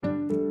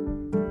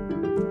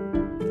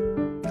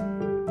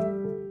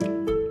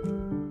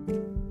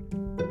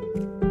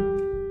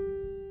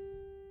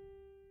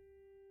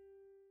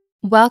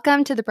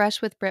Welcome to the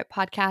Brush with Britt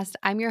podcast.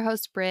 I'm your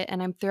host, Britt,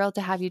 and I'm thrilled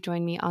to have you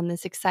join me on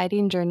this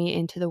exciting journey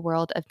into the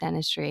world of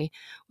dentistry.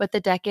 With a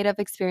decade of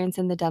experience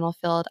in the dental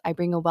field, I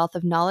bring a wealth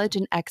of knowledge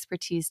and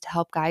expertise to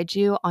help guide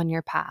you on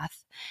your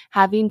path.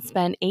 Having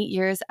spent 8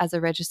 years as a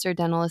registered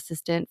dental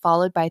assistant,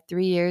 followed by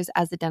 3 years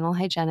as a dental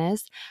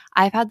hygienist,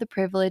 I've had the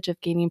privilege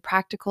of gaining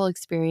practical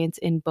experience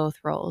in both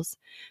roles.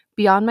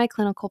 Beyond my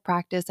clinical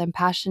practice, I'm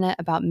passionate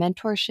about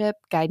mentorship,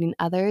 guiding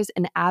others,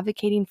 and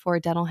advocating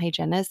for dental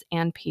hygienists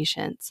and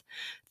patients.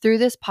 Through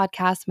this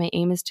podcast, my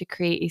aim is to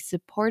create a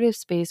supportive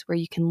space where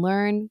you can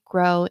learn,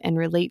 grow, and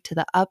relate to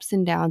the ups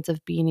and downs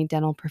of being a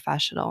dental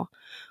professional.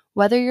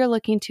 Whether you're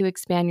looking to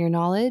expand your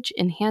knowledge,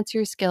 enhance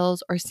your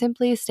skills, or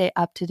simply stay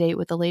up to date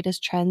with the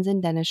latest trends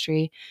in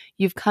dentistry,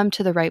 you've come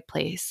to the right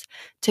place.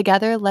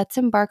 Together, let's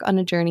embark on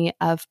a journey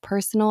of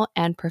personal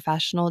and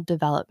professional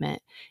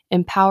development,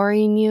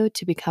 empowering you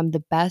to become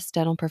the best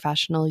dental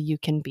professional you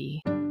can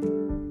be.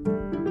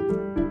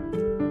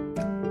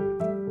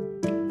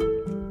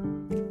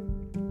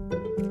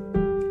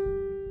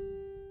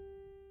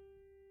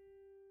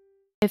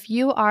 If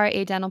you are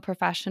a dental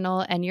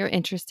professional and you're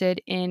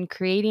interested in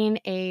creating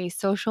a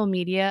social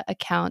media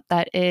account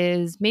that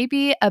is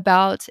maybe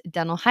about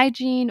dental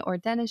hygiene or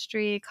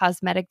dentistry,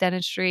 cosmetic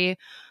dentistry,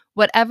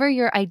 whatever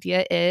your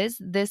idea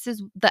is, this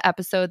is the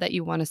episode that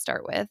you want to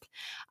start with.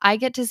 I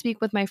get to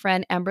speak with my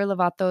friend Amber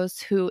Levatos,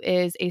 who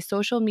is a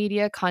social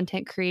media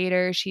content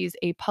creator. She's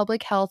a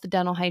public health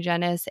dental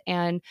hygienist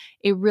and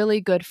a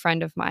really good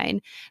friend of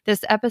mine.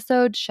 This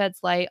episode sheds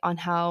light on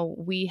how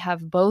we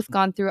have both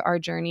gone through our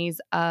journeys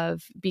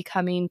of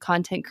becoming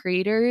content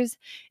creators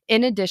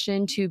in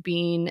addition to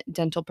being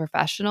dental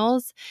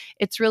professionals.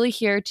 It's really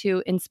here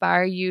to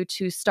inspire you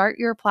to start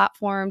your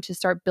platform, to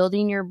start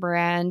building your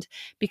brand,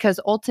 because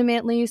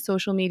ultimately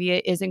social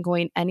media isn't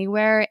going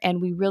anywhere,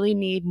 and we really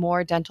need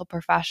more dental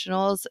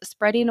professionals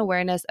spreading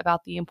awareness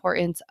about the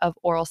importance of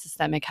oral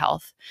systemic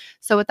health.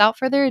 So without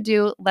further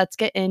ado, let's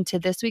get into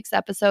this week's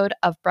episode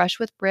of Brush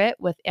with Britt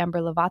with Amber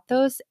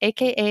Levatos,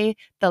 aka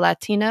the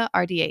Latina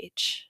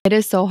RDH. It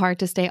is so hard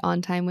to stay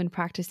on time when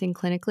practicing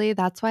clinically.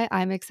 That's why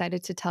I'm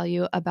excited to tell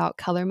you about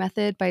Color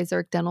Method by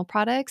Zerk Dental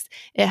Products.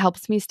 It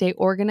helps me stay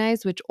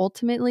organized, which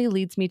ultimately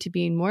leads me to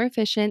being more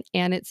efficient,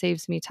 and it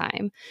saves me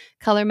time.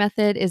 Color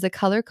Method is a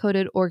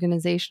color-coded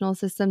organizational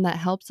system that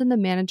helps in the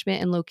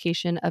management and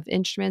location of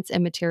instruments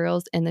and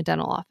materials in the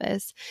dental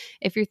office.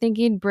 If you're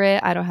thinking,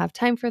 Britt, I don't have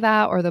time for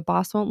that, or the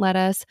boss won't let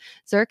us,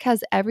 Zerk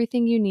has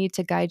everything you need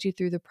to guide you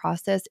through the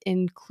process,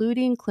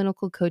 including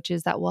clinical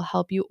coaches that will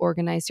help you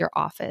organize your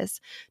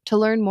office. To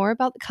learn more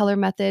about the Color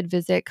Method,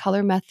 visit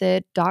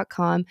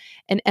colormethod.com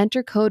and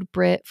enter code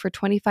BRIT for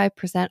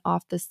 25%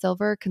 off the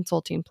silver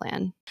consulting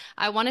plan.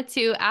 I wanted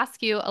to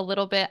ask you a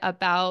little bit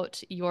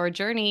about your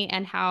journey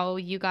and how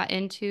you got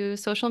into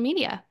social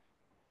media.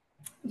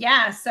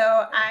 Yeah, so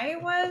I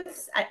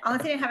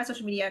honestly didn't have a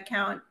social media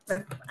account,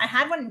 but I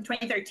had one in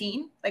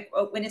 2013. Like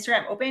when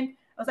Instagram opened,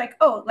 I was like,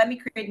 oh, let me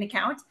create an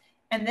account.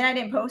 And then I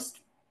didn't post.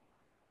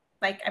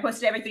 Like I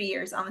posted every 3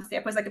 years, honestly. I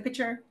posted like a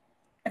picture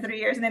every 3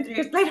 years, and then 3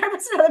 years later I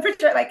posted another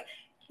picture. Like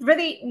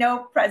really no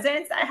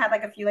presence. I had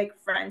like a few like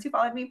friends who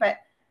followed me, but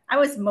I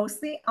was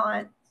mostly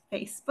on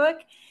Facebook.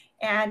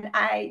 And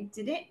I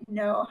didn't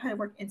know how to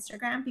work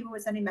Instagram. People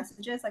would send me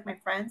messages, like my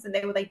friends, and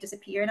they would like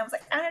disappear. And I was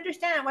like, I don't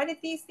understand. Why did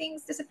these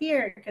things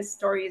disappear? Because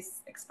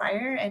stories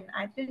expire. And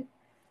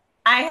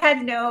I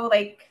had no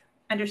like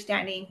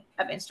understanding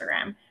of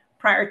Instagram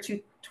prior to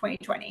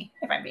 2020,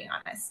 if I'm being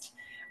honest.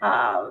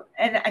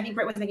 And I think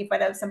Britt was making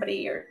fun of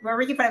somebody, or we're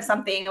making fun of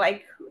something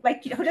like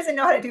who doesn't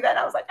know how to do that? And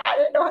I was like, I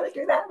didn't know how to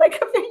do that like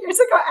a few years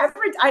ago.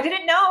 I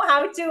didn't know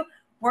how to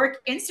work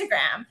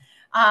Instagram.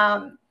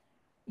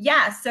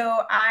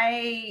 So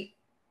I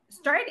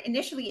started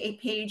initially a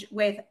page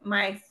with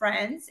my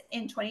friends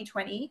in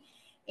 2020,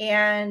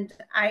 and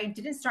I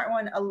didn't start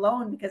one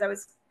alone because I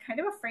was kind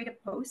of afraid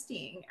of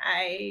posting.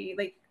 I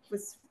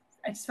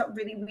just felt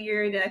really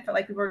weird, and I felt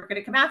like people were going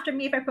to come after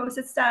me if I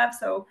posted stuff.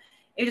 So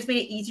it just made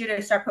it easier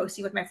to start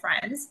posting with my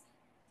friends.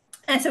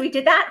 And so we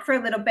did that for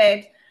a little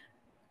bit.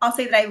 I'll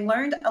say that I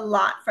learned a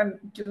lot from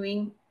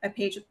doing a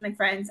page with my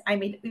friends.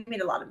 We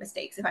made a lot of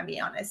mistakes, if I'm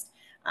being honest.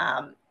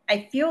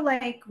 I feel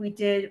like we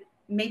did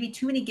maybe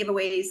too many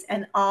giveaways,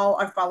 and all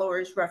our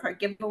followers were our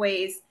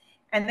giveaways.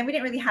 And then we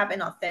didn't really have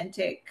an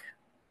authentic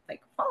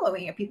like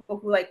following of people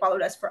who like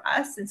followed us for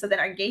us. And so then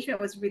our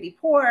engagement was really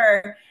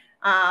poor.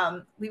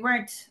 We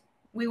weren't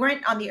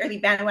on the early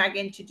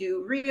bandwagon to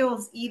do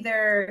reels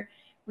either.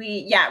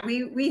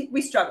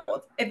 We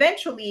struggled.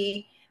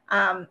 Eventually,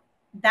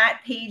 that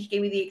page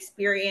gave me the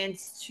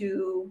experience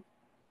to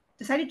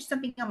decide to do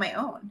something on my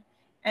own.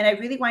 And I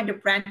really wanted to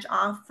branch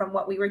off from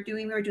what we were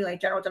doing. We were doing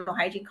like general dental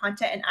hygiene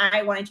content, and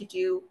I wanted to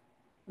do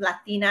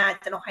Latina,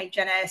 dental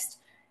hygienist,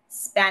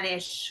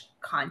 Spanish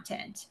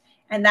content.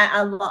 And that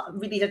a lot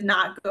really did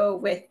not go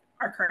with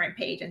our current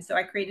page. And so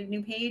I created a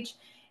new page,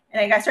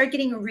 and I started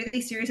getting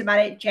really serious about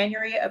it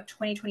January of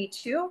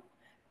 2022.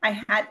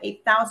 I had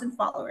 1,000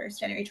 followers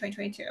January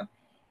 2022.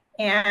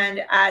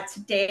 And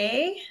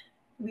today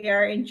We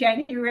are in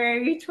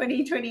January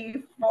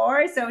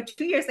 2024. So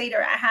 2 years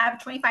later, I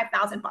have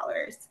 25,000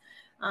 followers.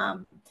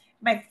 Um,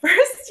 my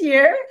first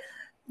year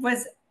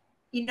was,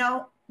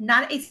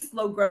 not a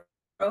slow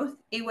growth.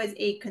 It was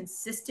a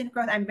consistent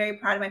growth. I'm very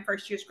proud of my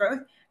first year's growth.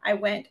 I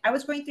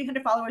was growing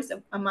 300 followers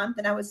a month,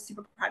 and I was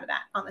super proud of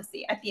that,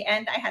 honestly. At the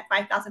end, I had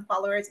 5,000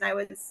 followers, and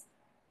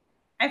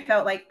I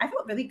felt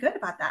really good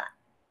about that.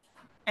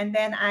 And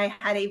then I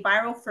had a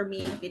viral for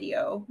me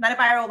video, not a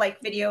viral like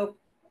video,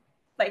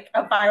 like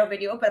a viral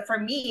video, but for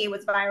me, it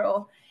was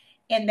viral.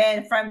 And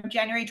then from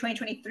January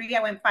 2023,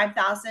 I went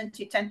 5,000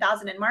 to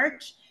 10,000 in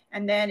March.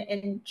 And then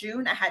in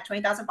June, I had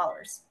 20,000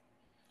 followers.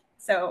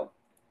 So,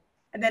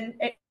 and then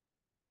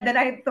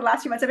the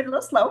last few months, I've been a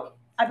little slow.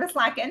 I've been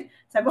slacking.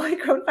 So I've only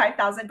grown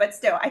 5,000, but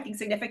still, I think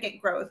significant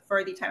growth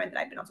for the time that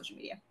I've been on social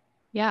media.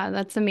 Yeah,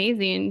 that's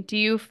amazing. Do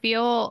you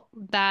feel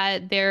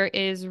that there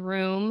is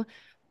room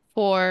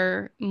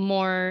for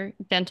more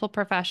dental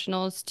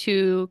professionals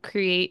to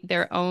create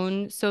their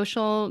own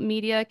social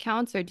media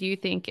accounts, or do you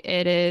think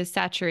it is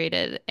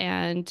saturated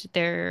and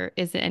there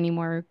isn't any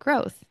more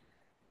growth?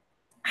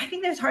 I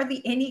think there's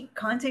hardly any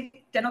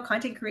dental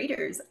content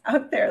creators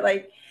out there.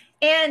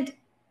 And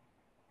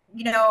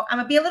I'm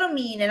gonna be a little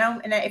mean,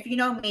 and if you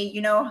know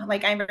me,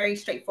 like I'm a very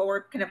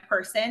straightforward kind of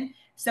person.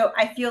 So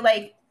I feel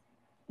like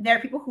there are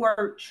people who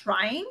are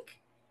trying,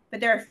 but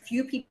there are a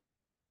few people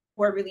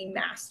who are really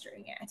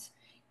mastering it.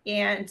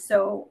 And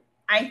so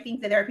I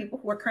think that there are people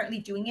who are currently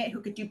doing it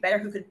who could do better,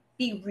 who could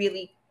be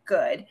really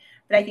good.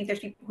 But I think there's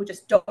people who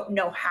just don't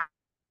know how.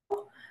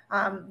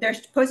 They're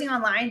posting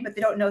online, but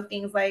they don't know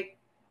things like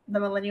the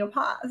millennial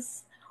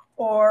pause,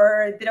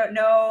 or they don't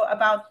know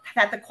about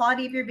that the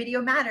quality of your video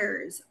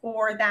matters,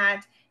 or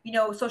that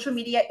social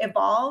media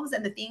evolves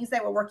and the things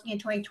that were working in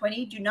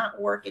 2020 do not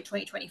work in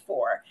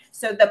 2024.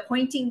 So the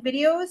pointing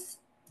videos,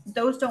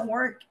 those don't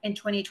work in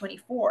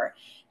 2024.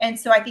 And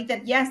so I think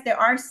that yes, there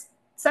are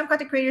some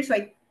content creators who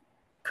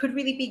could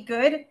really be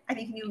good. I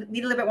think you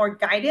need a little bit more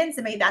guidance,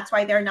 and maybe that's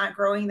why they're not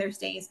growing, they're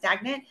staying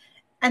stagnant.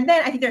 And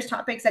then I think there's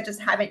topics that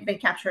just haven't been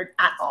captured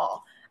at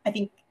all. I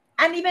think,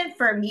 and even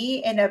for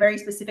me in a very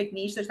specific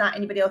niche, there's not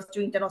anybody else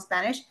doing dental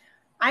Spanish.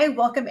 I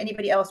welcome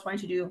anybody else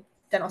wanting to do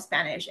dental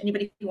Spanish,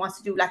 anybody who wants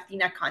to do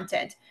Latina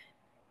content.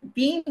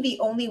 Being the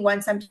only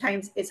one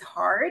sometimes is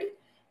hard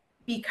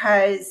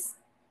because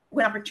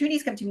when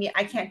opportunities come to me,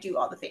 I can't do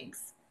all the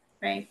things,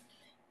 right?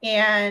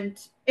 And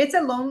it's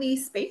a lonely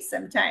space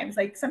sometimes.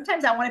 Like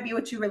sometimes I want to be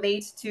able to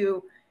relate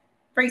to,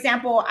 for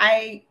example,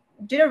 I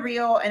did a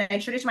reel and I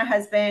showed it to my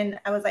husband.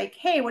 I was like,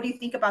 hey, what do you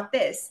think about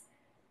this?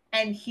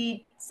 And he's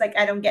like,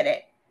 I don't get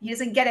it. He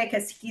doesn't get it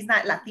because he's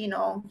not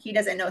Latino. He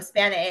doesn't know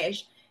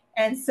Spanish.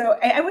 And so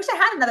I wish I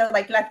had another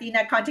like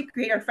Latina content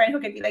creator friend who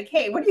could be like,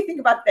 hey, what do you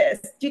think about this?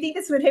 Do you think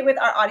this would hit with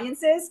our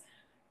audiences?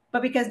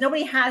 But because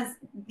nobody has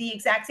the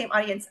exact same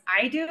audience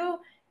I do,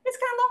 it's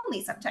kind of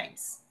lonely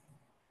sometimes.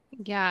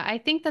 Yeah, I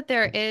think that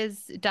there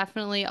is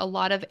definitely a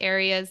lot of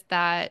areas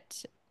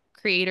that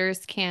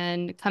creators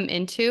can come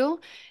into,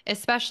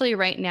 especially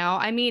right now.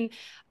 I mean,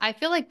 I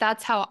feel like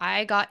that's how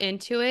I got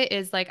into it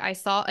is like I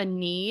saw a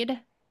need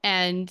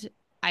and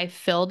I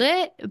filled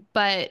it,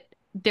 but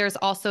there's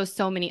also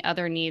so many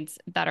other needs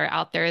that are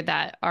out there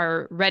that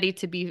are ready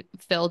to be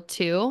filled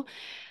too.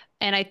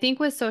 And I think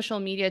with social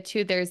media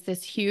too, there's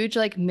this huge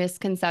like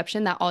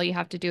misconception that all you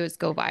have to do is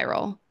go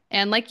viral.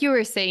 And like you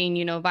were saying,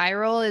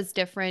 viral is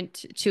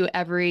different to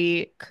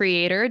every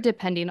creator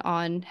depending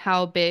on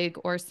how big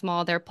or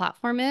small their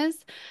platform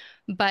is.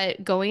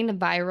 But going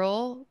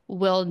viral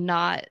will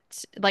not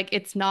like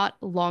it's not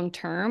long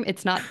term.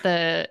 It's not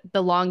the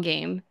long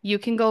game. You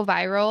can go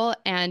viral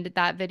and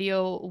that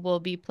video will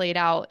be played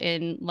out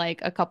in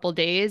like a couple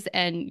days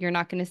and you're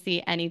not going to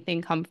see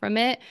anything come from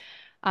it.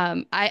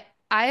 I've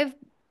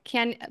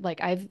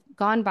I've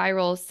gone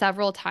viral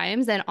several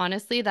times and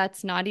honestly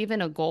that's not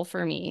even a goal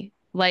for me.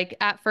 Like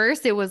at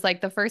first it was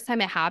like the first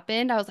time it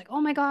happened, I was like, "Oh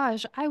my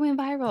gosh, I went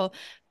viral."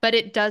 But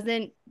it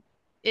doesn't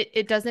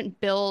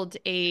build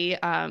a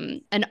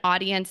an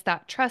audience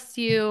that trusts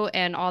you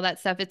and all that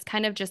stuff. It's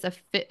kind of just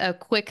a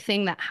quick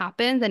thing that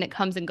happens and it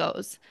comes and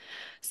goes.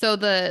 So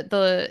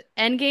the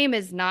end game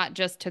is not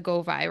just to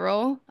go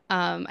viral.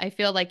 I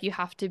feel like you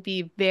have to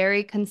be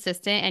very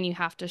consistent and you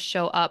have to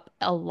show up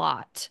a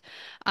lot.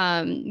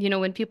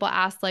 When people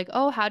ask like,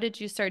 "Oh, how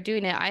did you start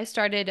doing it?" I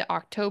started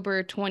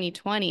October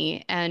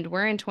 2020 and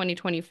we're in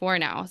 2024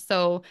 now.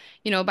 So,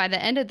 by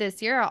the end of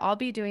this year, I'll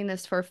be doing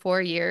this for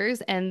 4 years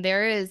and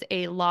there is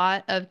a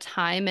lot of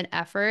time and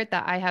effort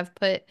that I have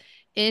put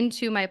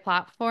into my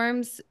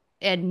platforms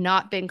and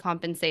not been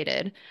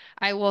compensated.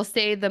 I will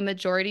say the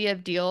majority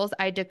of deals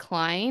I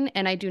decline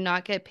and I do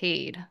not get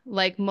paid.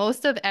 Like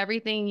most of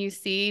everything you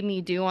see me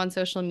do on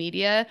social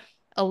media,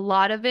 a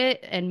lot of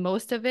it and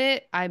most of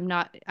it I'm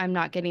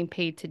not getting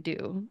paid to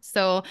do.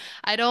 So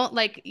I don't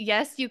like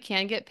yes, you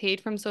can get paid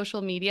from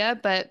social media,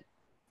 but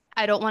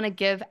I don't want to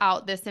give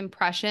out this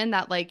impression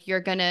that like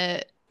you're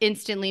gonna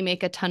instantly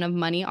make a ton of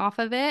money off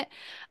of it.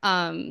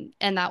 And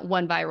that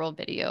one viral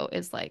video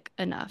is like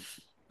enough.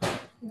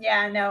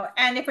 Yeah, no.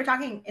 And if we're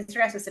talking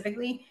Instagram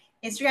specifically,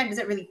 Instagram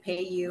doesn't really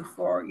pay you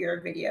for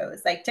your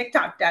videos. Like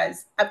TikTok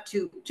does up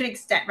to an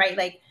extent, right?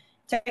 Like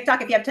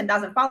TikTok, if you have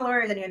 10,000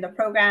 followers and you're in the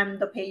program,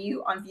 they'll pay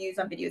you on views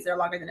on videos that are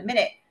longer than a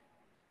minute.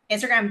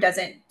 Instagram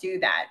doesn't do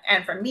that.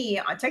 And for me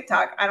on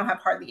TikTok, I don't have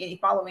hardly any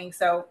following.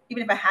 So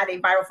even if I had a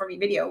viral for me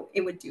video,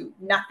 it would do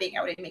nothing.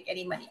 I wouldn't make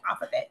any money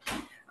off of it.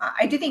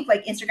 I do think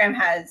like Instagram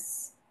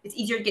it's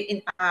easier to get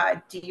in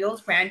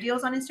deals, brand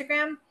deals on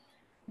Instagram,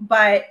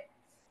 but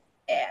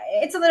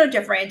it's a little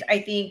different. I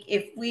think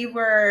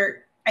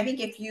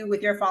if you,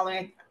 with your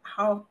following,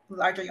 how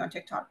large are you on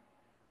TikTok?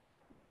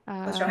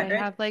 Close to I 100?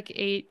 have like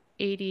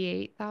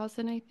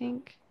 88,000, I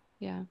think.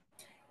 Yeah.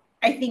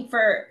 I think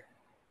for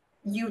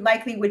you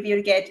likely would be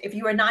able to get, if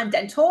you were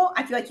non-dental,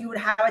 I feel like you would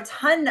have a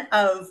ton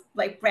of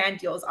like brand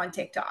deals on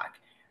TikTok,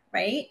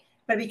 right?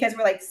 But because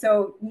we're like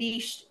so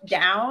niche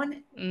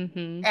down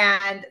Mm-hmm.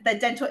 and the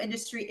dental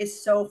industry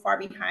is so far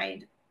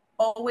behind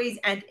always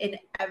and in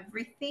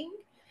everything,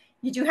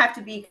 you do have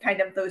to be kind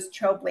of those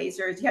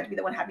trailblazers. You have to be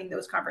the one having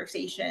those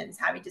conversations,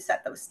 having to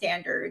set those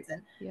standards.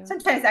 And Yeah.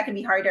 sometimes that can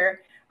be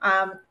harder.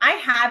 I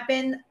have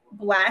been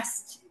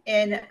blessed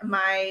in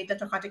my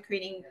dental content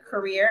creating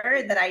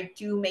career that I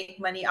do make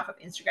money off of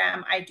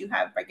Instagram. I do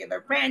have regular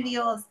brand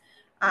deals.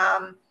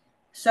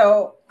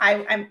 So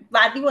I'm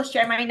gladly will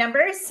share my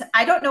numbers.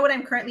 I don't know what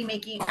I'm currently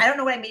making. I don't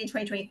know what I made in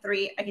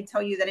 2023. I can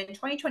tell you that in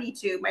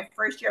 2022, my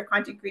first year of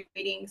content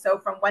creating, so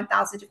from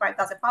 1,000 to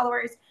 5,000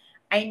 followers,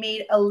 I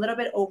made a little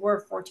bit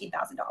over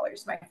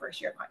 $14,000 my first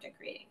year of content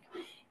creating.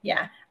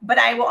 Yeah. But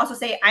I will also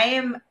say I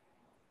am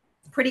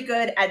pretty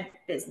good at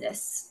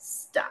business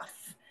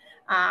stuff.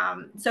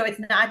 So it's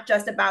not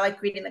just about like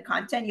creating the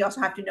content. You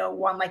also have to know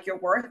one, like your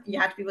worth. You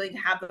have to be willing to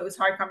have those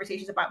hard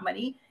conversations about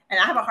money. And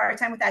I have a hard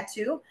time with that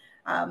too.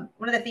 One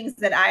of the things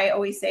that I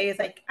always say is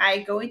like, I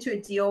go into a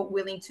deal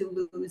willing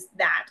to lose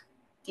that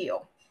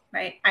deal,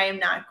 right? I am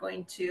not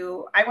going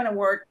to, I want to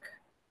work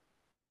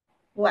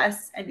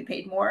less and be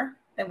paid more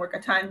than work a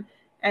ton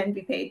and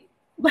be paid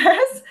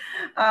less.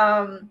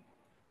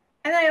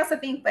 And I also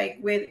think like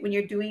when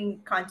you're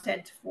doing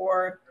content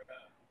for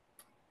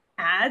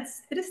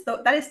ads, that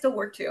is still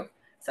work too.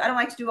 So I don't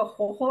like to do a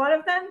whole lot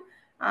of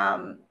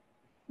them.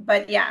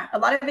 But yeah, a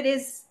lot of it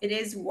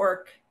is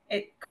work.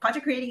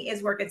 Content creating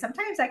is work, and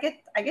sometimes I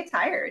get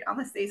tired.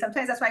 Honestly,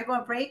 sometimes that's why I go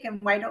on break, and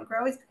why I don't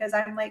grow is because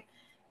I'm like,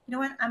 you know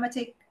what, I'm gonna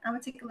take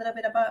a little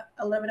bit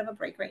of a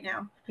break right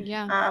now.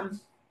 Yeah. Um,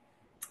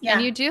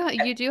 And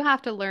yeah, you do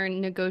have to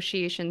learn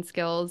negotiation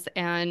skills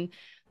and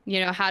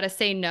how to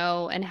say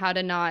no and how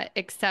to not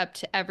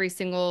accept every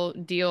single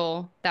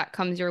deal that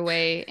comes your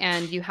way.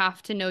 And you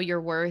have to know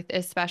your worth,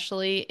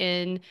 especially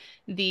in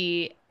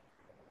the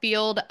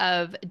field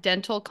of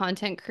dental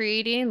content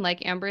creating.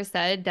 Like Amber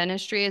said,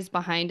 dentistry is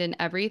behind in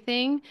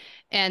everything,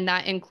 and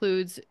that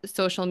includes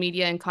social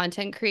media and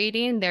content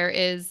creating. There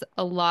is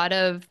a lot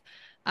of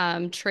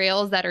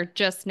trails that are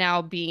just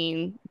now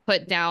being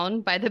put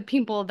down by the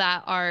people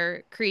that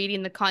are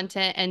creating the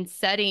content and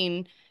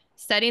setting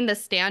the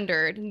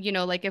standard.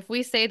 Like if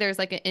we say there's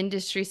like an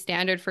industry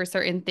standard for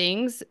certain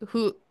things,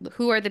 who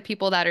are the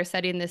people that are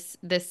setting this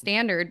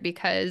standard?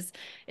 Because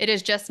it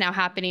is just now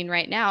happening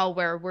right now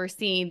where we're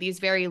seeing these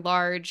very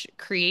large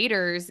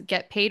creators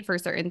get paid for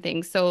certain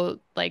things. So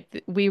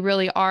like we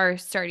really are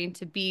starting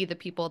to be the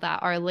people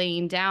that are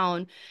laying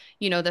down,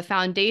 the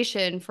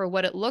foundation for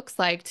what it looks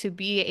like to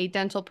be a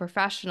dental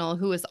professional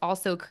who is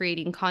also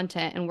creating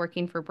content and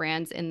working for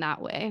brands in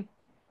that way.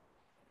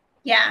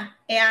 yeah.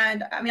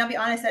 And I mean, I'll be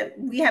honest that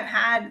we have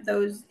had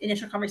those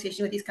initial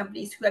conversations with these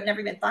companies who have never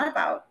even thought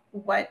about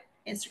what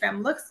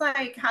Instagram looks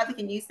like, how they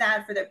can use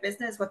that for their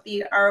business, what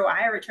the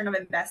ROI or return of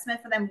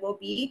investment for them will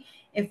be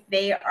if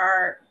they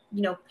are,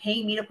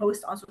 paying me to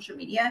post on social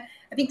media.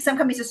 I think some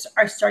companies just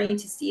are starting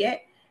to see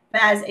it.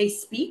 But as a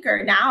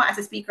speaker,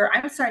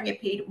 I'm starting to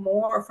get paid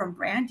more from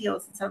brand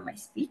deals than some of my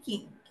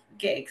speaking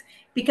gigs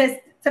because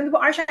some people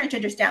are trying to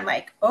understand,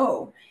 like,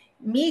 oh,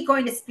 me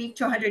going to speak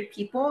to 100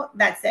 people,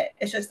 that's it.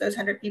 It's just those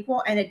 100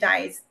 people and it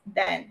dies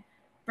then.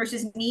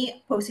 Versus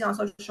me posting on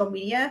social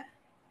media,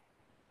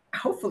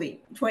 hopefully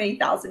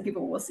 20,000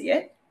 people will see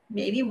it,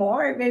 maybe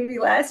more, maybe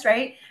less,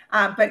 right?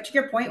 But to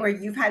your point where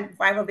you've had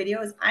viral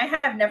videos, I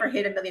have never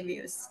hit 1 million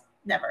views.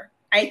 Never.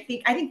 I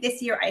think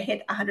this year I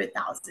hit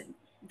 100,000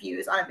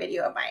 views on a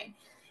video of mine.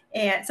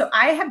 And so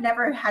I have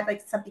never had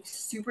like something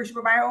super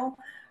viral,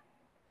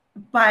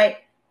 but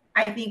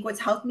I think what's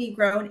helped me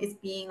grow is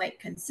being like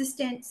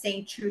consistent,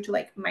 staying true to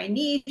like my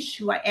niche,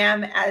 who I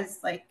am as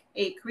like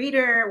a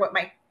creator, what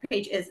my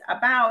page is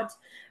about,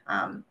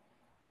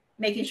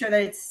 making sure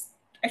that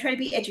I try to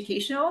be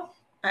educational.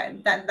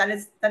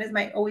 That is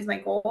my always my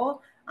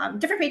goal.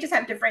 Different pages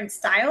have different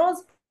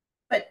styles,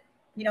 but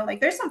like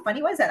there's some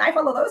funny ones and I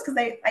follow those because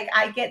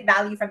I get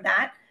value from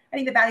that. I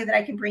think the value that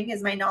I can bring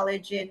is my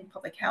knowledge in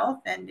public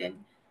health and in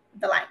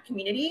the Latin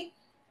community.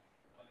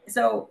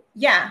 So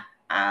yeah,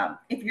 I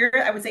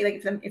would say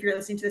like if you're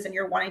listening to this and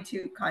you're wanting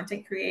to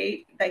content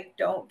create, like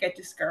don't get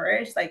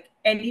discouraged. Like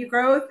any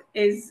growth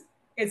is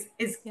Yeah.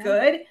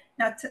 good.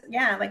 Not to,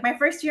 yeah, like my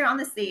first year,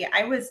 honestly,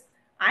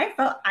 I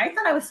thought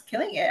I was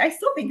killing it. I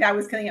still think I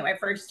was killing it my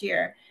first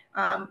year.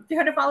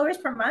 300 followers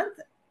per month,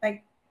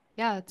 like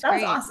Yeah, it's that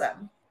was great.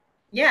 awesome.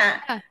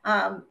 Yeah. Yeah.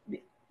 Um,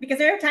 because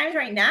there are times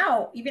right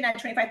now, even at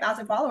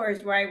 25,000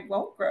 followers, where I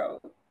won't grow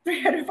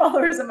 300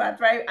 followers a month,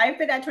 right? I've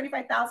been at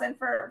 25,000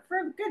 for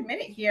a good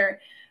minute here.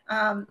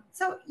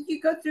 So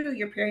you go through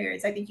your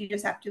periods. I think you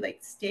just have to like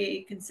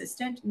stay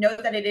consistent, know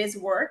that it is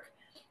work.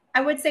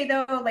 I would say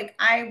though, like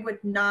I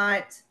would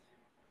not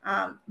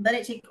let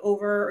it take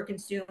over or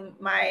consume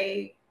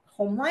my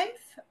home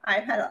life.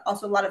 I've had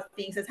also a lot of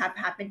things that have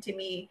happened to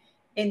me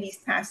in these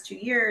past 2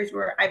 years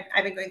where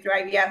I've been going through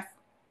IVF,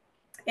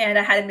 and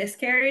I had a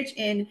miscarriage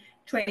in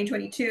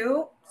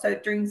 2022. So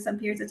during some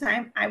periods of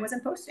time, I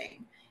wasn't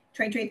posting.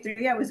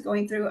 2023, I was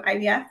going through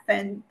IVF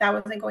and that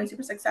wasn't going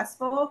super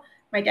successful.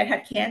 My dad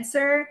had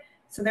cancer.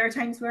 So there are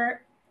times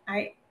where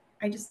I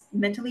I just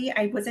mentally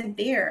I wasn't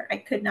there. I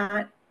could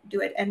not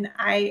do it. And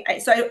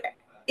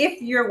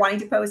if you're wanting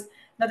to post,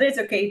 know that it's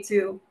okay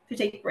to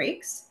take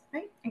breaks,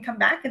 right? And come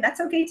back, and that's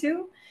okay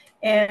too.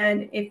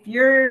 And if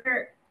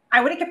you're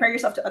I wouldn't compare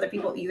yourself to other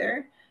people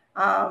either.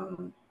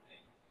 Um,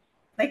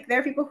 like there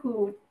are people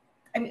who,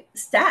 I mean,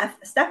 Steph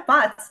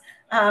Potts,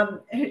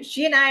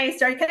 she and I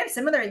started kind of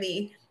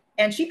similarly,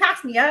 and she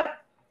passed me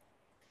up,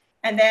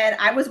 and then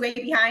I was way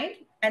behind,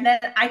 and then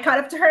I caught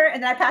up to her,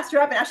 and then I passed her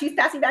up, and now she's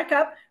passing back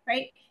up,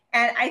 right?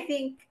 And I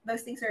think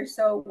those things are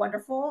so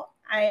wonderful.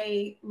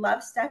 I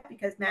love Steph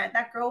because man,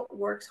 that girl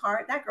works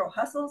hard. That girl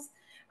hustles.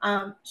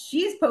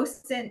 She's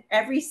posting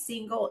every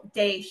single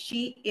day.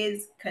 She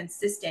is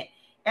consistent.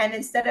 And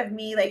instead of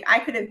me, like I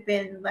could have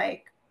been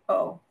like,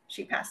 oh,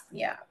 she passed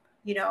me up,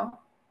 you know?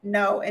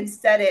 No,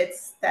 instead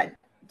it's that,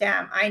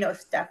 damn, I know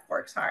Steph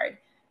works hard.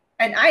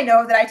 And I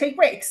know that I take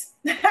breaks.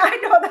 I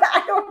know that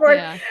I don't work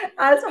Yeah.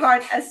 as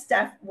hard as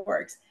Steph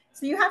works.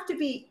 So you have to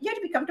be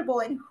comfortable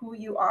in who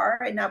you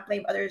are and not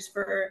blame others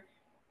for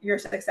your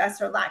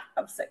success or lack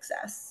of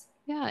success.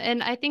 Yeah,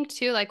 and I think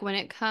too, like when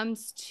it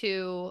comes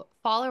to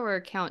follower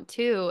count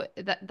too,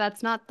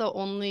 that's not the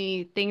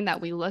only thing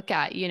that we look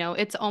at, you know.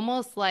 It's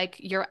almost like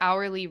your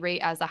hourly rate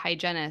as a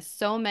hygienist.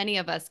 So many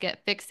of us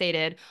get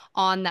fixated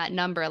on that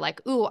number,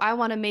 like, ooh, I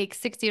want to make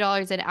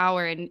 $60 an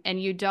hour,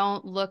 and you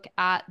don't look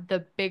at the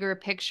bigger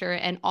picture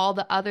and all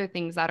the other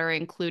things that are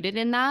included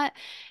in that.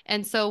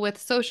 And so with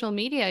social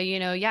media, you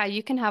know, yeah,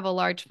 you can have a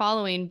large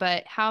following,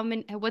 but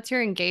what's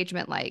your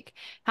engagement like?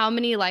 How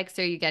many likes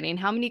are you getting?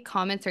 How many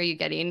comments are you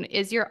getting?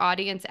 Is your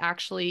audience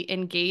actually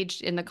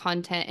engaged in the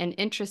content and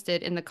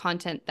interested in the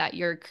content that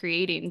you're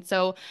creating?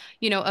 So,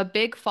 you know, a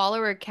big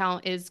follower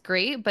count is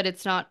great, but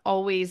it's not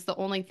always the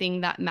only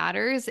thing that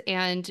matters.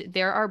 And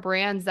there are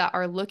brands that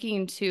are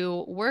looking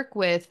to work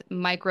with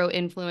micro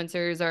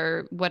influencers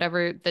or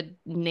whatever the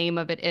name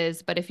of it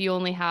is. But if you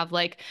only have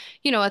like,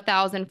 you know,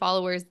 1,000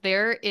 followers,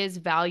 there is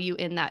value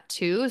in that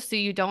too. So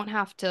you don't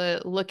have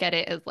to look at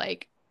it as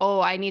like, oh,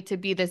 I need to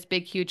be this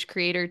big, huge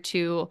creator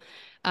to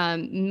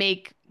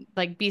make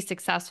like be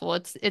successful.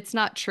 It's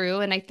not true.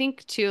 And I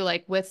think too,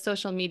 like with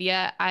social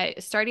media, I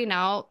starting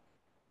out,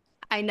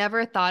 I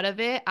never thought of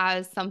it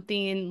as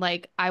something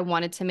like I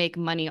wanted to make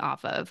money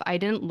off of. I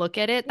didn't look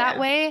at it that Yeah.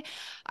 way.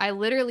 I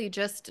literally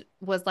just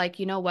was like,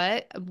 you know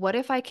what? What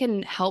if I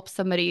can help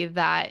somebody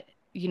that,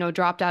 you know,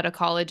 dropped out of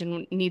college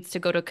and needs to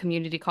go to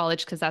community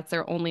college because that's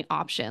their only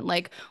option?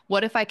 Like,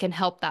 what if I can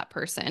help that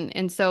person?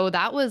 And so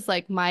that was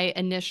like my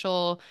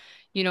initial,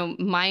 you know,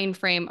 mind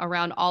frame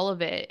around all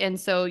of it. And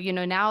so, you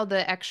know, now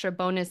the extra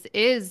bonus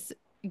is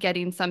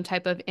getting some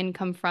type of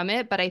income from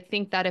it. But I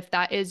think that if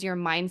that is your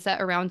mindset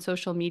around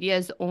social media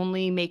is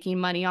only making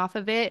money off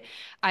of it,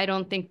 I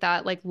don't think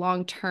that like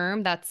long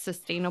term that's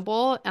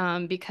sustainable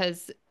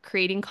because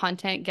creating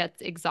content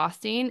gets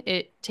exhausting.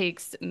 It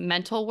takes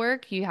mental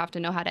work. You have to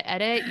know how to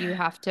edit. You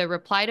have to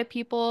reply to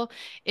people.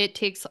 It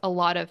takes a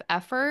lot of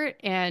effort.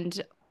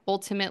 And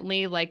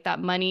ultimately, like that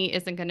money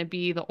isn't going to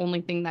be the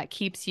only thing that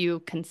keeps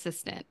you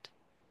consistent.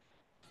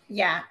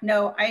 Yeah,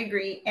 no, I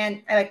agree.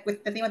 And I like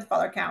with the thing with the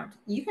follower count,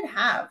 you can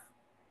have,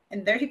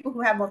 and there are people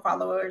who have more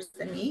followers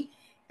than me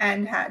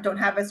and don't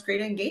have as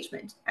great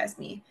engagement as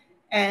me.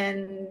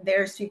 And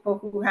there's people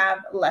who have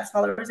less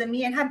followers than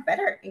me and have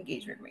better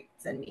engagement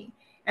rates than me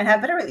and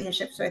have better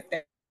relationships with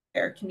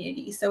their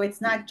community. So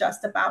it's not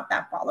just about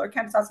that follower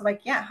count. It's also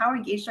like, yeah, how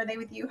engaged are they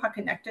with you? How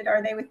connected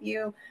are they with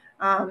you?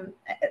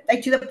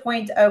 Like to the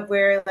point of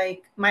where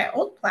like my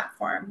old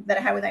platform that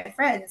I had with my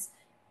friends,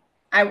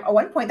 I at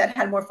one point that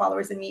had more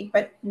followers than me,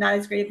 but not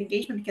as great of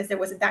engagement because there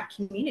wasn't that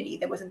community,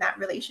 there wasn't that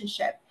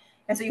relationship,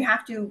 and so you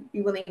have to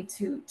be willing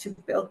to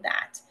build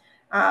that.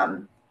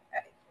 Um,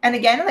 and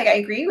again, like I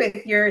agree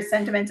with your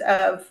sentiment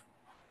of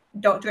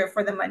don't do it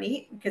for the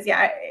money because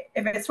yeah,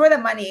 if it's for the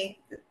money,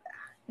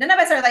 none of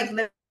us are like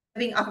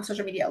living off of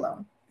social media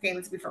alone. Okay,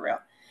 let's be for real.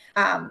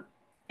 Um,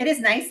 it is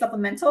nice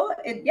supplemental.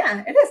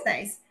 Yeah, it is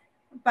nice,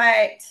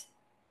 but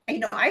you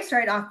know, I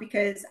started off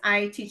because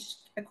I teach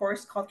a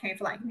course called Caring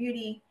for Latin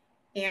Community,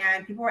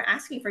 and people were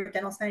asking for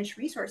dental Spanish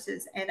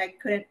resources, and I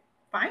couldn't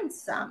find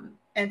some,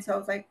 and so I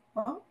was like,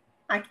 well,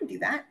 I can do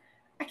that.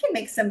 I can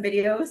make some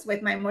videos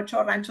with my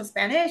mucho rancho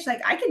Spanish.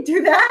 Like I can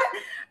do that.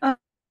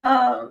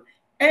 Um,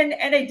 and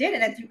I did,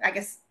 and I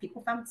guess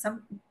people found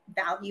some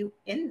value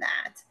in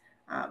that.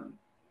 Um,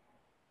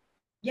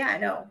 yeah,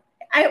 no,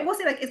 I will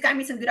say like it's gotten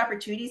me some good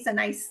opportunities, some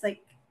nice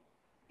like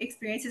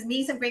experiences,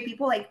 meeting some great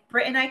people. Like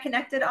Britt and I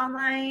connected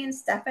online,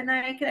 Steph and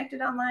I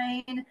connected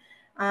online.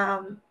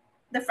 Um,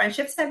 the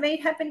friendships I've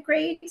made have been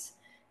great.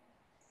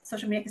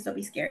 Social media can still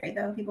be scary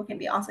though. People can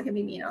be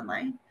mean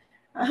online.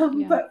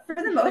 Yeah. But for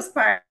the most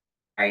part,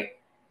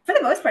 for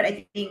the most part,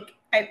 I think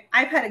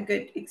I've had a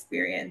good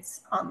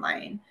experience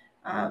online.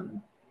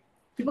 Um,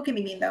 People can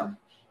be mean though.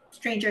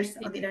 Strangers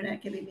on the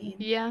internet can be mean.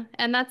 Yeah,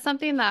 and that's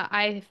something that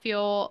I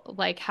feel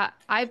like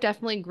I've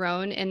definitely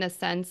grown in the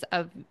sense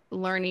of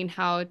learning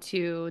how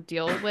to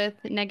deal with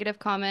negative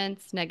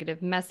comments,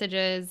 negative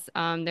messages.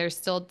 There's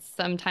still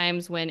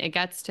sometimes when it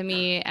gets to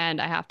me and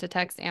I have to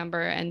text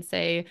Amber and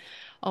say,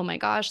 "Oh my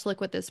gosh,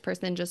 look what this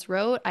person just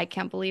wrote. I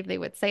can't believe they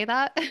would say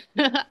that."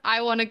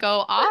 I want to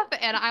go off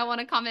and I want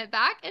to comment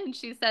back, and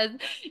she says,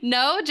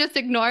 "No, just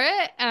ignore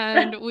it."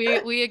 And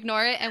we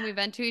ignore it and we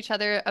vent to each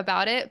other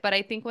about it. But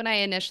I think when I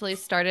initially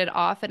started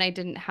off and I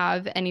didn't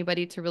have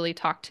anybody to really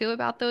talk to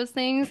about those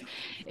things,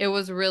 it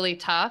was really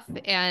tough.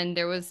 And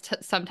there was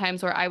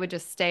sometimes where I would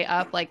just stay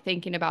up like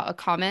thinking about a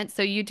comment.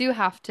 So you do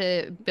have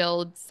to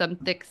build some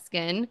thick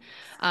skin.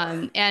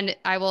 And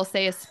I will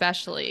say,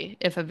 especially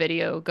if a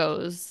video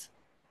goes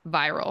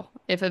viral.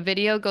 If a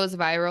video goes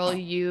viral,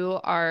 you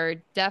are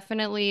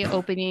definitely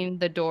opening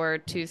the door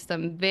to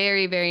some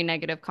very, very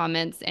negative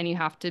comments, and you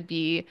have to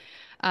be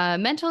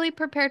mentally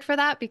prepared for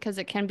that because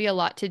it can be a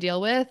lot to deal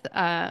with.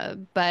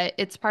 But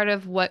it's part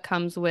of what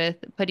comes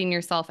with putting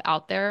yourself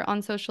out there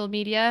on social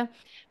media.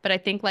 But I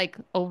think like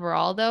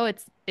overall though,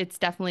 it's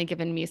definitely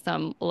given me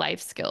some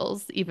life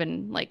skills,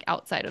 even like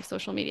outside of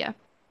social media.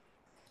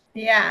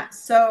 Yeah.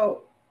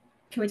 So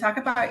can we talk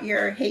about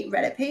your hate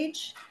Reddit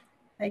page?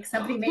 Like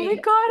somebody Oh my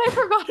made God, I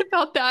forgot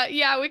about that.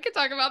 Yeah, we could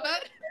talk about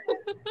that.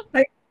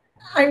 like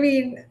I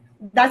mean,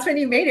 that's when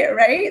you made it,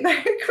 right?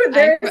 Like when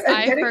there's a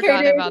I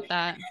forgot dedicated about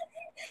that.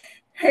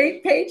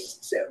 hate page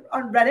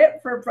on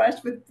Reddit for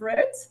Brush with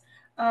Brit.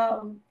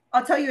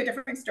 I'll tell you a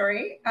different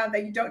story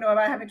that you don't know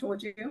about. I haven't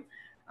told you.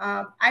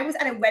 I was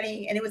at a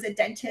wedding and it was a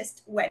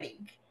dentist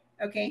wedding.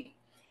 Okay.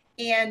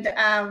 And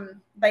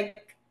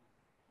like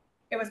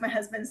it was my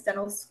husband's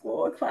dental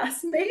school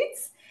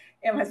classmates,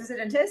 and my husband's a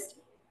dentist.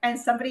 And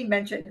somebody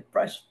mentioned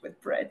Brush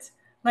with Brit.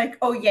 Like,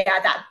 oh yeah,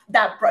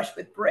 that Brush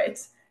with Brit.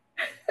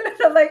 And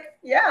I'm like,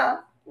 yeah,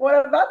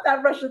 what about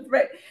that Brush with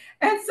Brit?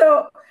 And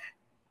so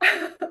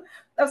I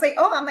was like,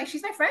 oh, I'm like,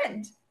 she's my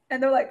friend.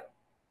 And they're like,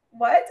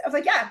 what? I was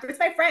like, yeah, Britt's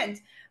my friend.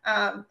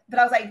 But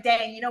I was like,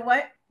 dang, you know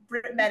what?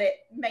 Britt made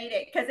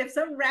it. Because if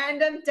some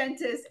random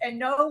dentist in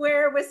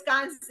nowhere,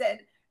 Wisconsin,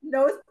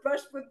 knows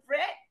Brush with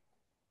Britt,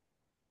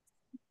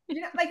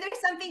 you know, like there's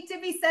something to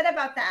be said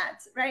about that,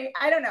 right?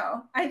 I don't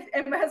know. And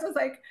my husband's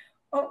like,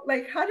 oh,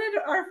 like how did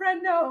our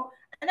friend know?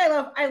 And I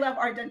love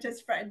our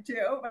dentist friend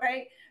too,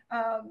 right?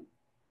 Um,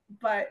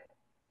 but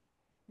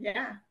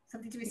yeah,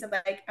 something to be said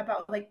like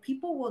about like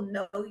people will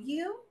know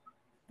you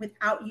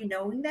without you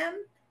knowing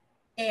them,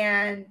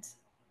 and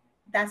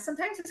that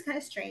sometimes is kind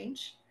of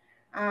strange.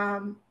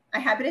 I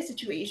have been in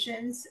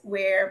situations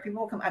where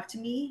people will come up to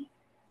me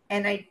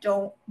and I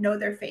don't know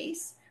their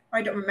face or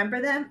I don't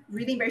remember them.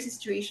 Really embarrassing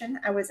situation.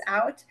 I was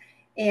out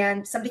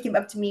and somebody came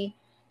up to me.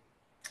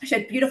 She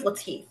had beautiful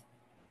teeth.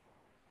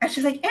 And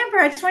she's like, Amber,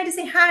 I just wanted to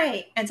say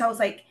hi. And so I was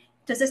like,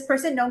 does this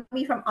person know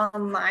me from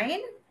online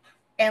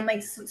and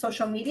like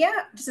social media?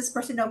 Does this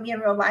person know me in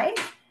real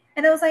life?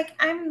 And I was like,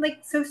 I'm like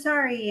so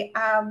sorry.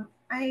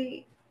 Where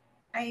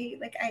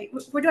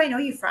do I know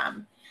you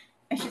from?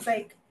 And she's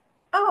like,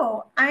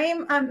 oh,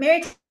 I'm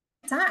married to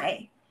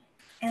Ty.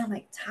 And I'm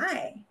like,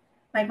 Ty?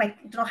 Like my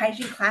dental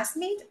hygiene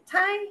classmate,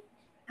 Ty?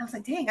 I was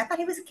like, dang, I thought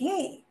he was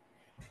gay.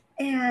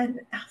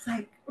 And I was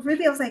like,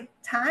 really? I was like,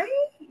 Ty?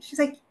 She's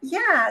like,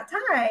 yeah,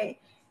 Ty.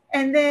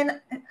 And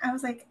then I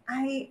was like,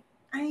 I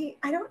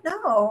don't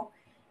know.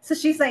 So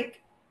she's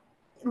like,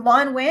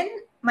 Lon Win,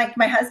 like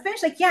my husband?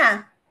 She's like,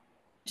 yeah.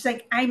 She's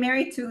like, I'm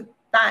married to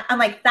that. I'm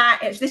like,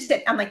 that is this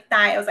shit. I'm like,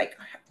 that. I was like,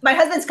 my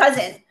husband's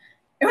cousin.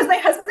 It was my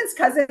husband's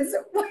cousin's.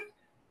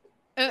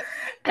 Uh,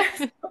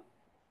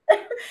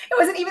 It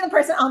wasn't even the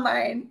person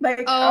online.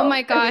 Like, oh oh,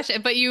 my gosh,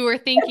 but you were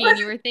thinking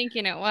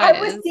it I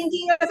was was.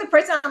 thinking it was a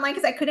person online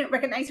because I couldn't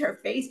recognize her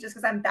face just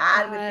because I'm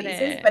bad with Got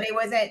faces, it. but it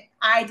wasn't,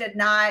 I did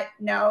not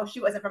know she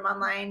wasn't from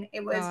online.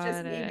 It was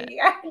just Got me it. being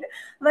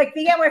like,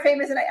 being more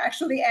famous than I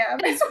actually am.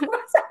 Is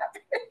what's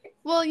happening.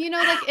 Well,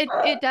 like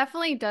it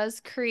definitely does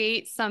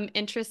create some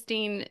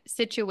interesting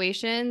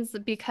situations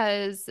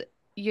because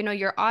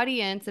your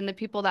audience and the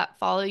people that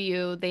follow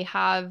you, they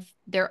have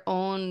their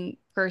own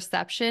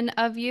perception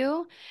of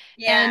you.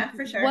 And Yeah,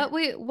 for sure. what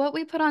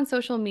we put on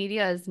social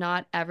media is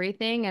not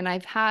everything. And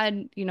I've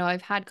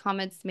had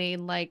comments made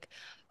like,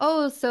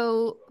 "Oh,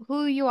 so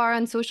who you are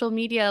on social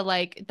media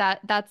like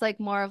that's like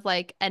more of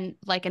like an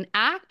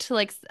act,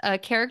 like a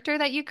character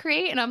that you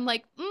create." And I'm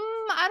like,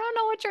 I don't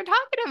know what you're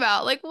talking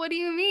about. Like, what do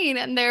you mean?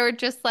 And they were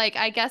just like,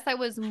 I guess I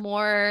was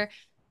more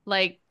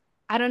like,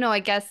 I don't know, I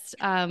guess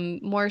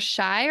more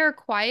shy or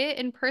quiet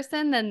in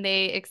person than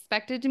they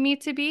expected me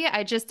to be.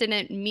 I just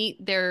didn't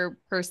meet their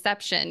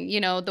perception,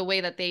 the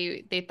way that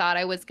they thought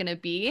I was going to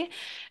be.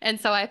 And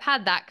so I've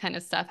had that kind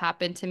of stuff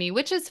happen to me,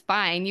 which is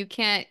fine. You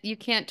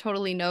can't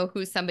totally know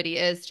who somebody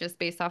is just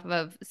based off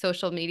of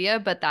social media,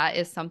 but that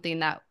is something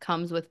that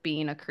comes with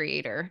being a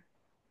creator.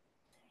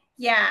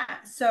 Yeah,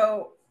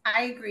 so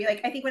I agree.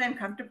 Like, I think when I'm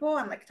comfortable,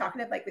 I'm like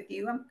talkative, like with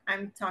you,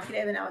 I'm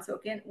talkative and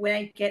outspoken. When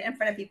I get in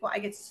front of people, I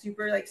get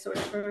super like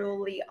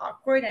socially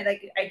awkward and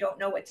like I don't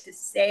know what to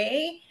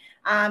say.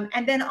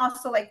 And then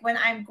also like when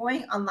I'm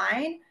going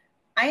online,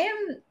 I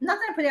am not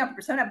that I'm putting up a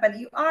persona, but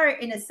you are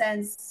in a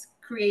sense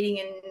creating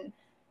and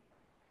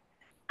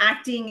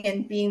acting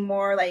and being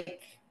more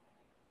like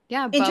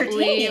Yeah,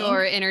 bubbly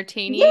or entertaining.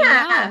 entertaining.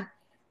 Yeah.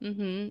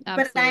 Yeah,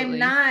 but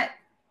Absolutely.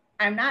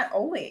 I'm not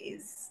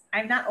always.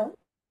 I'm not always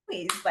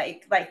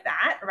like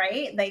that,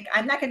 right? Like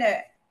I'm not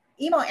gonna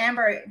emo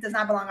Amber does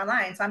not belong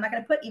online, so I'm not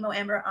gonna put emo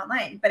Amber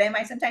online. But am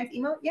I sometimes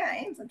emo? Yeah, I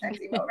am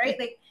sometimes emo, right?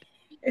 Like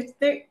it's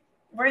there.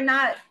 We're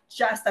not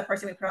just the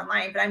person we put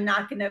online, but I'm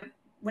not gonna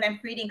when I'm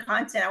creating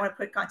content, I want to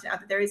put content out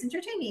that there is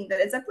entertaining, that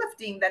is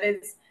uplifting, that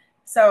is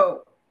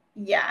so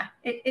yeah.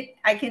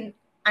 I can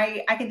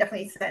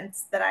definitely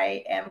sense that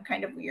I am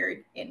kind of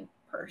weird in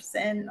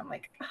person. I'm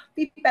like, oh,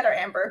 be better,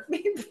 Amber.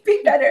 Be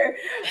better.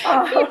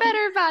 Be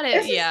better about it.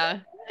 It's just, Yeah.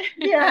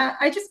 yeah,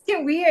 I just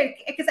get weird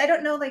because I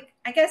don't know. Like,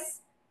 I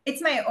guess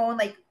it's my own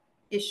like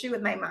issue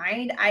with my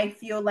mind. I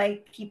feel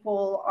like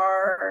people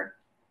are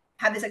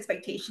have this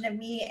expectation of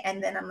me,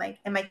 and then I'm like,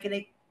 am I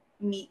going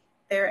to meet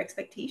their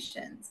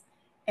expectations?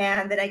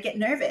 And then I get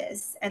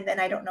nervous, and then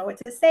I don't know what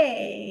to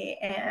say,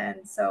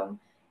 and so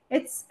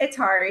it's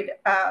hard.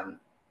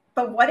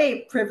 But what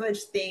a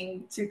privileged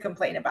thing to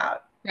complain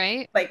about,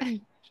 Right? like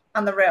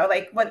on the real,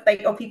 like what,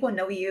 like oh, people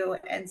know you,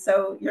 and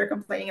so you're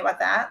complaining about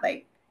that,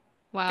 like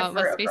Wow, it for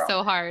must real, be girl.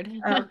 so hard.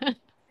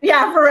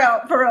 Yeah,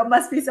 for real,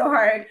 must be so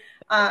hard.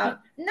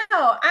 No,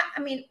 I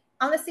mean,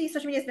 honestly,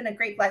 social media has been a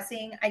great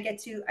blessing. I get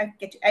to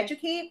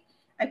educate.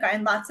 I've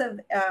gotten lots of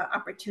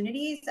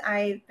opportunities.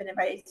 I've been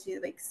invited to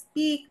like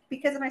speak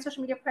because of my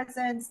social media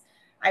presence.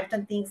 I've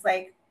done things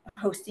like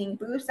hosting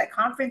booths at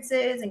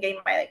conferences and getting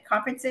my like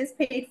conferences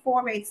paid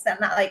for. Maybe it's not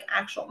like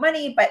actual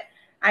money, but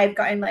I've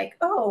gotten like,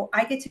 oh,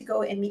 I get to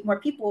go and meet more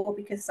people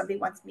because somebody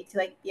wants me to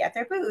like be at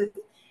their booth,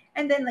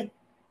 and then like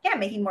yeah,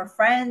 making more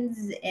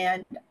friends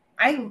and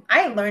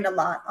I learned a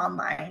lot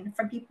online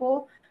from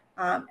people,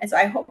 and so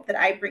I hope that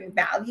I bring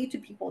value to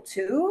people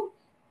too.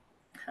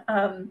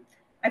 Um,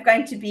 I've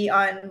gotten to be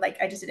on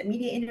like I just did a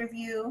media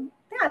interview.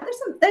 Yeah,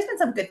 there's been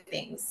some good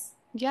things.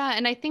 Yeah,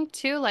 and I think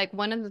too, like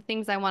one of the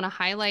things I want to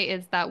highlight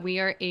is that we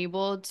are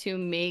able to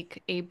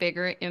make a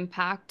bigger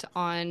impact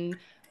on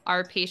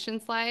our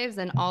patients' lives.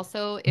 And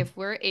also, if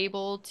we're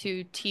able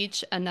to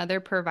teach another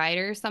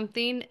provider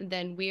something,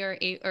 then we are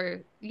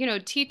or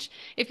teach,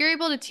 if you're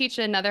able to teach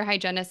another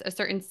hygienist a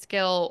certain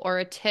skill or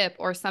a tip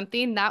or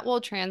something, that will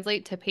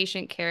translate to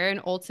patient care.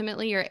 And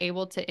ultimately, you're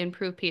able to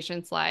improve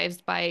patients' lives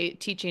by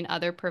teaching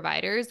other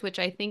providers, which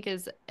I think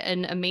is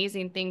an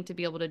amazing thing to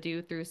be able to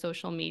do through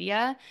social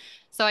media.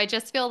 So I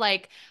just feel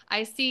like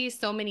I see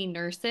so many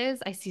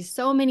nurses, I see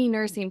so many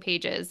nursing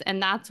pages,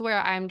 and that's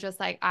where I'm just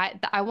like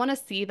I want to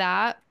see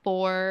that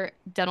for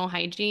dental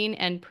hygiene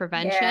and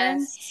prevention.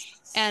 Yes.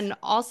 And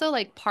also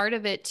like part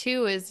of it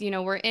too is,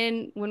 when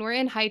we're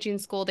in hygiene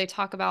school, they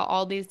talk about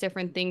all these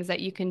different things that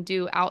you can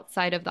do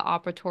outside of the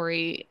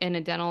operatory in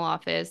a dental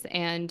office.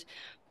 And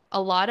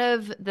a lot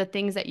of the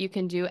things that you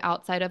can do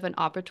outside of an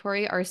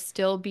operatory are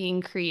still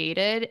being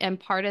created. And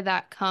part of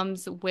that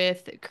comes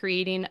with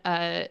creating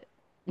a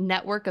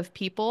network of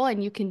people.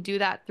 And you can do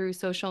that through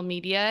social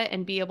media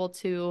and be able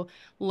to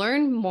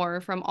learn more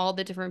from all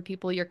the different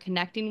people you're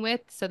connecting with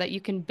so that you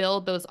can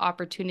build those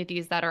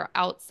opportunities that are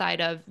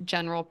outside of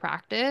general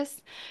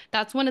practice.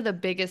 That's one of the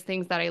biggest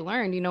things that I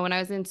learned. When I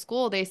was in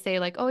school, they say,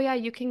 like, oh, yeah,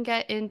 you can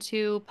get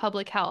into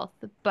public health,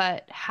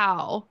 but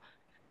how?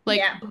 Like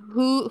Yeah.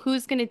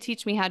 who's going to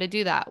teach me how to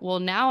do that?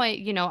 Well, now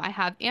I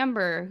have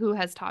Amber who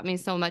has taught me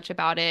so much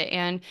about it,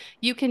 and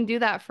you can do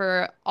that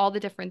for all the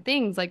different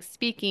things like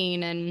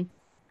speaking. And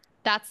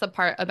that's the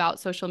part about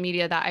social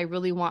media that I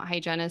really want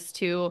hygienists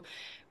to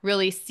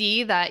really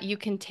see, that you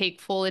can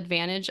take full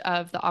advantage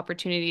of the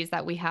opportunities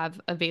that we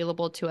have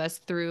available to us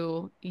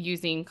through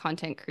using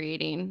content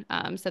creating,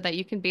 so that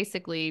you can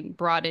basically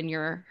broaden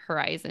your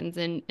horizons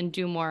and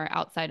do more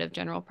outside of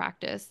general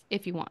practice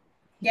if you want.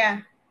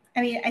 Yeah.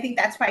 I mean, I think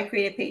that's why I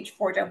created a page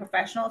for dental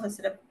professionals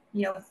instead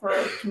of, for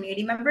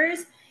community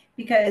members,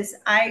 because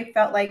I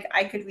felt like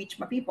I could reach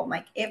more people.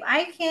 Like, if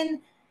I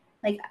can,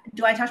 like,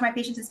 do I talk to my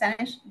patients in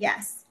Spanish?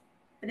 Yes.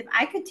 But if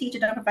I could teach a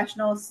dental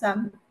professional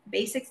some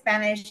basic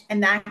Spanish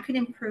and that could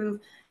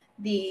improve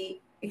the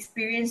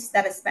experience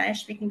that a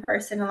Spanish speaking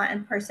person, a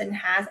Latin person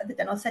has at the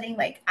dental setting,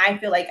 like, I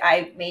feel like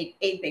I've made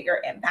a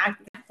bigger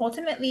impact.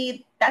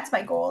 Ultimately, that's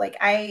my goal. Like,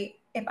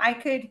 if I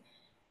could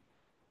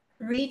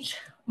reach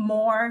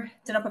more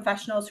dental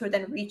professionals who are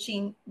then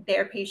reaching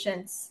their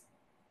patients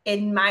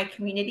in my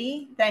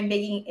community, that I'm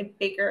making a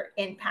bigger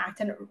impact.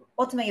 And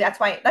ultimately, that's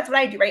what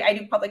I do, right? I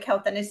do public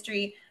health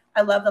dentistry.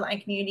 I love the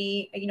line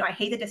community. You know, I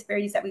hate the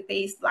disparities that we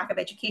face, the lack of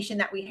education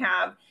that we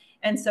have.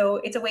 And so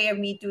it's a way of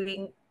me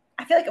doing,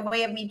 I feel like a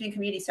way of me doing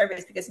community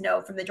service, because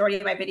no, for the majority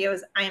of my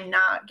videos, I am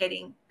not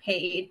getting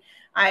paid.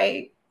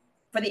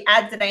 For the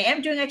ads that I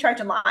am doing, I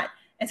charge a lot.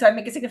 And so I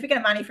make a significant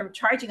amount of money from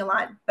charging a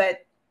lot.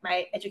 But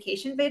my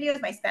education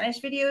videos, my Spanish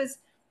videos,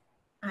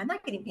 I'm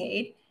not getting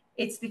paid.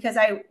 It's because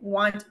I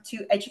want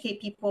to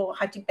educate people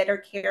how to better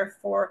care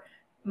for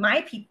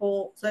my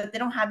people, so that they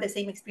don't have the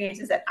same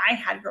experiences that I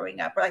had growing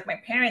up, or like my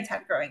parents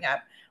had growing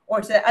up,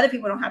 or so that other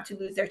people don't have to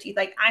lose their teeth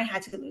like I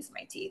had to lose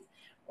my teeth.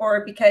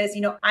 Or because,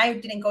 you know, I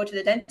didn't go to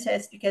the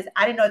dentist because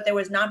I didn't know that there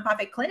was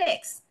nonprofit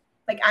clinics.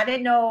 Like, I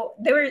didn't know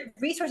there were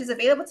resources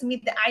available to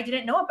me that I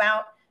didn't know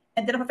about,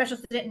 and dental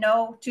professionals didn't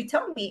know to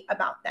tell me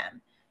about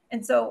them.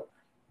 And so,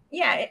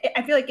 yeah,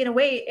 I feel like in a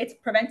way it's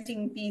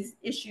preventing these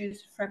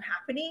issues from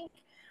happening.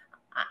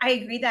 I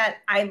agree that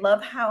I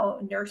love how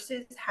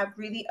nurses have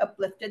really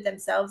uplifted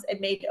themselves and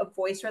made a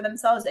voice for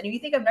themselves. And if you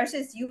think of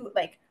nurses, you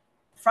like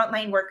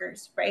frontline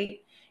workers, right?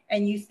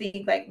 And you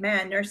think like,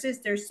 man, nurses,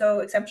 they're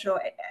so exceptional.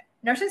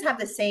 Nurses have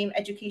the same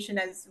education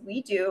as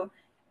we do,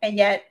 and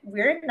yet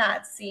we're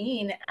not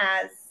seen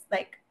as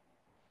like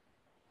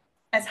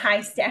as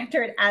high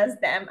standard as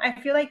them. I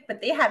feel like,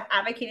 but they have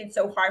advocated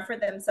so hard for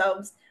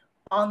themselves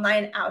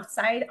online,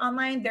 outside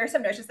online. There are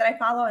some nurses that I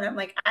follow, and I'm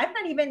like, I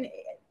don't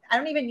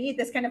even need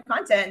this kind of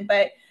content,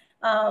 but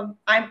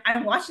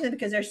I'm watching them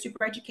because they're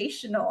super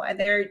educational and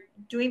they're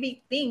doing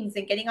big things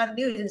and getting on the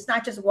news. And it's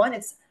not just one;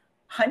 it's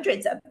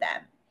hundreds of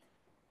them.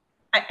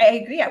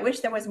 I agree. I wish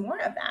there was more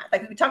of that.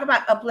 Like, we talk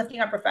about uplifting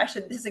our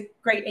profession. This is a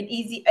great and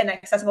easy and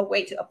accessible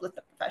way to uplift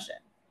the profession.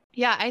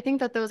 Yeah, I think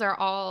that those are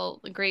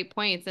all great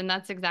points. And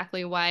that's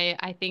exactly why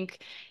I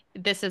think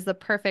this is the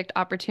perfect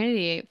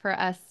opportunity for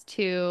us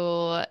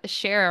to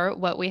share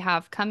what we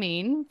have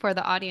coming for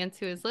the audience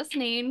who is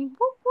listening.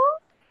 Whoop,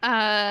 whoop.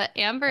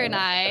 Amber and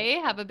I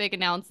have a big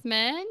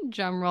announcement.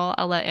 Drum roll,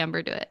 I'll let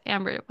Amber do it.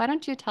 Amber, why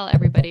don't you tell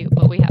everybody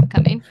what we have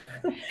coming?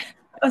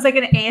 I was like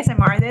going to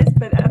ASMR this,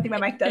 but I don't think my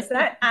mic does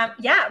that.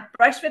 Yeah,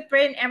 Brush with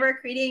Brit and Amber are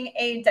creating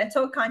a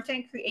dental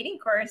content creating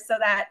course so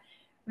that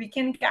we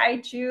can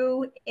guide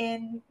you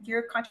in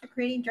your content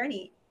creating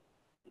journey.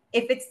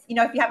 If it's, you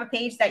know, if you have a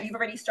page that you've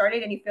already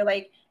started and you feel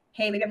like,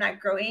 hey, maybe I'm not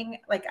growing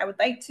like I would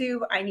like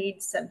to, I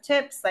need some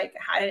tips, like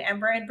how did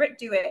Amber and Brit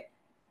do it?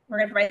 We're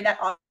going to provide that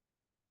on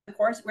the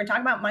course. We're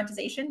talking about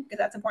monetization because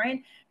that's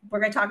important.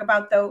 We're going to talk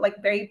about, though,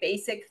 like very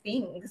basic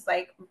things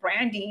like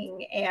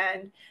branding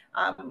and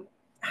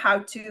how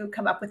to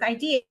come up with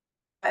ideas,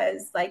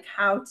 like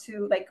how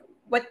to like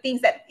what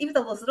things that even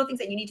the little things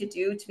that you need to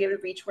do to be able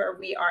to reach where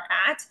we are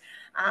at.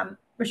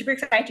 We're super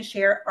excited to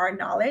share our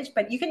knowledge,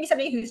 but you can be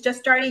somebody who's just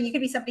starting. You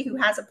could be somebody who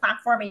has a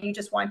platform and you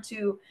just want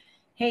to,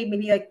 hey,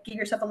 maybe like give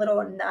yourself a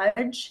little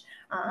nudge.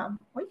 Or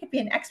you could be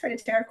an expert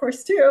at our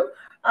course too.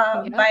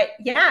 Yep. But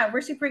yeah,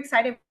 we're super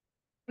excited.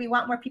 We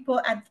want more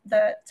people at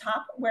the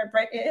top where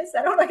Brit is.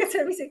 I don't know, like I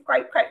said, we say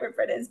quite where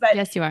Brit is, but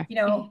Yes, you are. you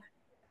know,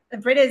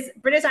 Brit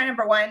is our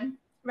number one,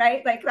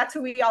 right? Like, that's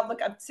who we all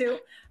look up to.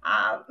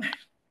 Um,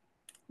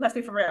 let's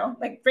be for real.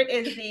 Like, Brit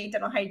is the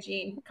dental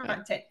hygiene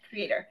content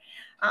creator.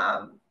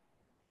 Um,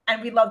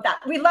 and we love that.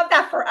 We love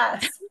that for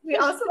us. We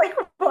also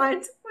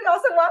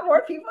want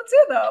more people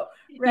too, though,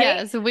 right?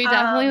 Yes, we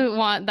definitely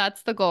want,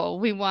 that's the goal.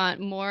 We want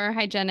more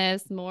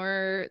hygienists,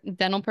 more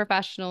dental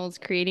professionals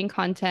creating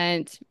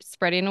content,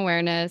 spreading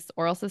awareness,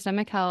 oral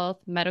systemic health,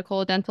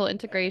 medical dental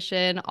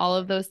integration, all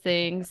of those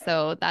things.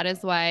 So that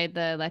is why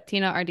the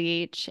Latina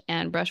RDH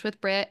and Brush with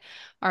Brit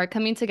are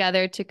coming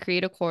together to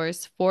create a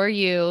course for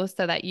you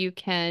so that you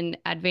can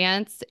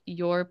advance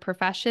your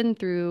profession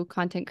through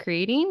content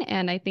creating.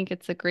 And I think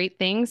it's a great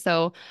thing.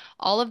 So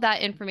all of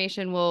that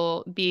information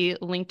will be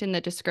linked in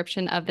the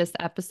description of this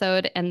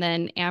episode. And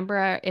then,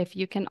 Amber, if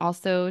you can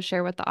also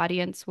share with the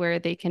audience where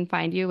they can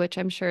find you, which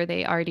I'm sure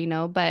they already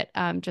know, but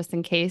just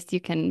in case,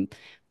 you can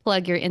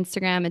plug your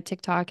Instagram and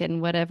TikTok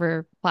and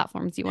whatever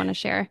platforms you want to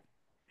share.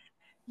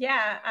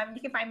 Yeah,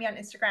 you can find me on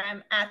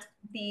Instagram at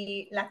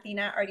the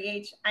Latina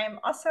RDH. I am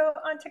also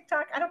on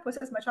TikTok. I don't post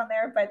as much on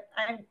there, but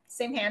I'm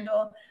same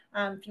handle.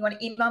 If you want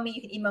to email me,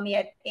 you can email me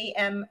at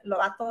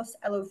amlovatos,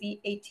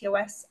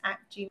 Lovatos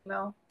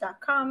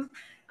 @gmail.com.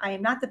 I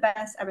am not the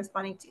best at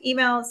responding to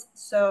emails,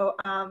 so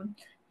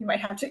you might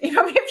have to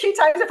email me a few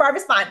times before I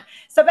respond.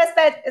 So best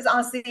bet is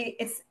honestly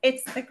it's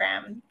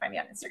Instagram. Find me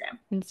on Instagram.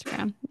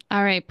 Instagram.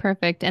 All right,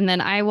 perfect. And then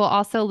I will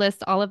also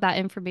list all of that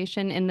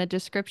information in the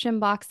description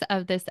box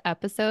of this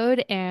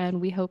episode.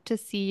 And we hope to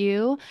see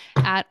you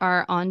at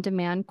our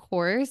on-demand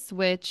course,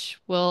 which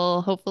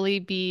will hopefully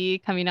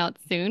be coming out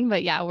soon.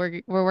 But yeah,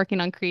 we're working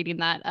on creating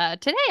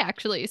that today,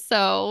 actually.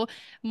 So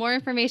more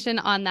information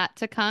on that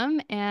to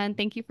come. And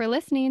thank you for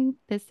listening.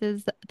 This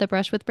is the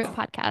Brush with Brit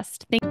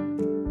podcast. Thank